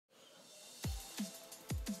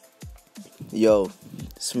Yo,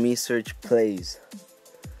 it's me, Search Plays,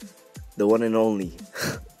 the one and only.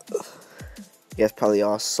 You guys probably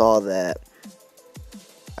all saw that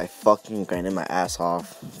I fucking grinded my ass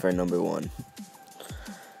off for number 1.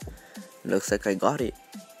 Looks like I got it.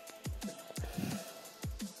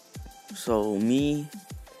 So me,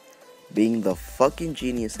 being the fucking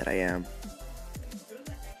genius that I am,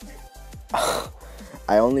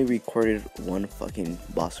 I only recorded one fucking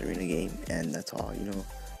boss arena game, and that's all,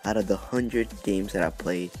 Out of the 100 games that I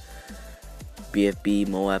played, BFB,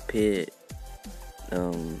 Moab Pit,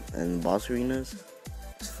 and boss arenas,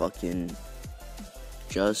 it's fucking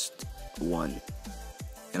just one.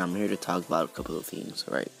 And I'm here to talk about a couple of things,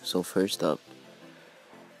 right? So first up,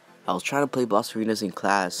 I was trying to play boss arenas in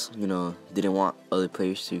class, didn't want other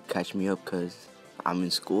players to catch me up because I'm in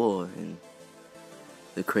school, and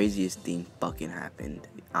the craziest thing fucking happened.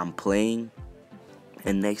 I'm playing,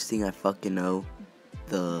 and next thing I fucking know,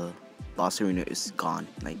 the boss arena is gone.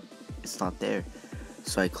 Like, it's not there.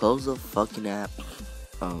 So I close the fucking app,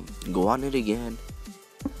 go on it again,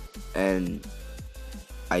 and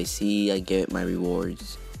I get my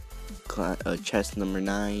rewards, chest number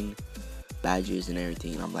 9, badges and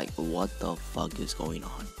everything, and I'm like, what the fuck is going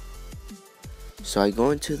on? So I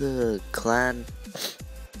go into the clan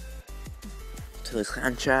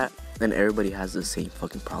chat, and everybody has the same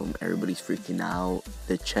fucking problem. Everybody's freaking out.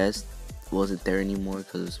 The chest wasn't there anymore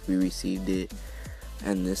because we received it,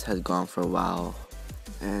 and this has gone for a while.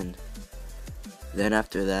 And then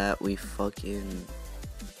after that,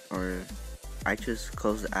 I just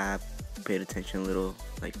closed the app, paid attention a little.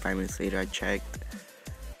 Like 5 minutes later, I checked,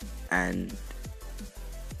 and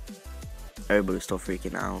everybody was still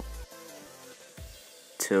freaking out.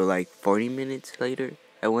 Till like 40 minutes later,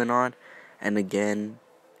 I went on, and again,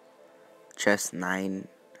 chest 9,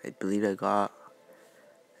 I believe I got,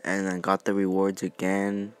 and I got the rewards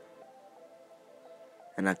again.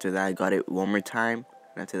 And after that, I got it one more time.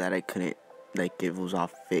 And after that, I couldn't, it was all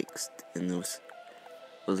fixed, and it was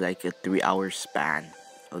like a 3-hour span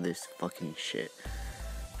of this fucking shit.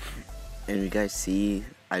 And you guys see,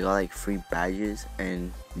 I got like 3 badges,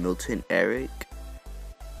 and Milton Eric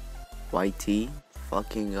YT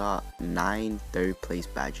fucking got 9 third place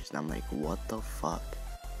badges, and I'm like, what the fuck?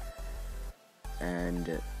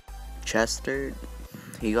 And Chester,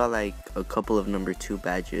 he got like a couple of number 2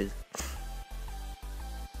 badges.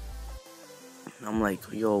 I'm like,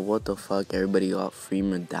 yo, what the fuck? Everybody got free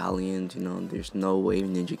medallions, There's no way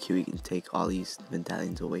Ninja Kiwi can take all these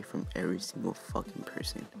medallions away from every single fucking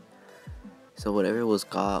person. So whatever was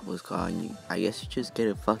got. I guess you just get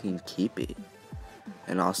to fucking keep it.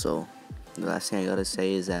 And also, the last thing I gotta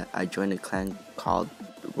say is that I joined a clan called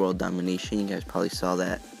World Domination. You guys probably saw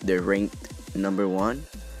that. They're ranked number 1.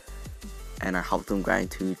 And I helped them grind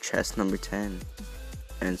to chest number 10.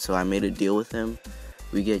 And so I made a deal with them.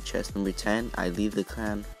 We get chest number 10, I leave the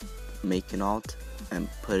clan, make an alt, and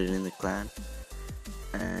put it in the clan.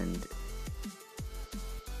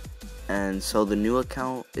 And so the new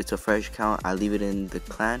account, it's a fresh account, I leave it in the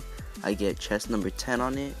clan, I get chest number 10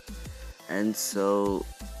 on it. And so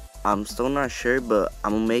I'm still not sure, but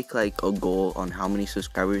I'm gonna make like a goal on how many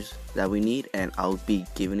subscribers that we need, and I'll be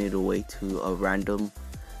giving it away to a random,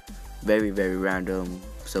 very, very random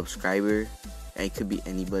subscriber. And it could be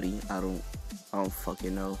anybody, I don't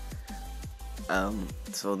fucking know.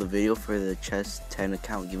 So the video for the chest 10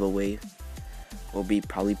 account giveaway will be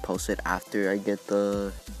probably posted after I get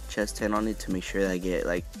the chest 10 on it, to make sure that I get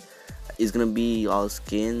it's gonna be all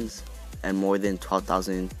skins and more than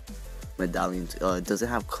 12,000 medallions. It doesn't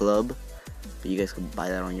have club, but you guys can buy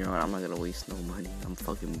that on your own. I'm not gonna waste no money. I'm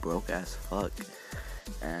fucking broke as fuck.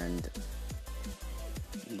 And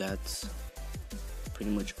that's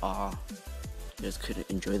pretty much all. You guys could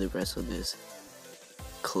enjoy the rest of this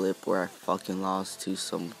clip where I fucking lost to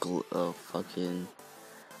some fucking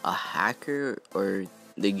a hacker, or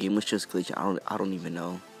the game was just glitching. I don't even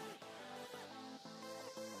know.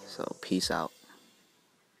 So peace out.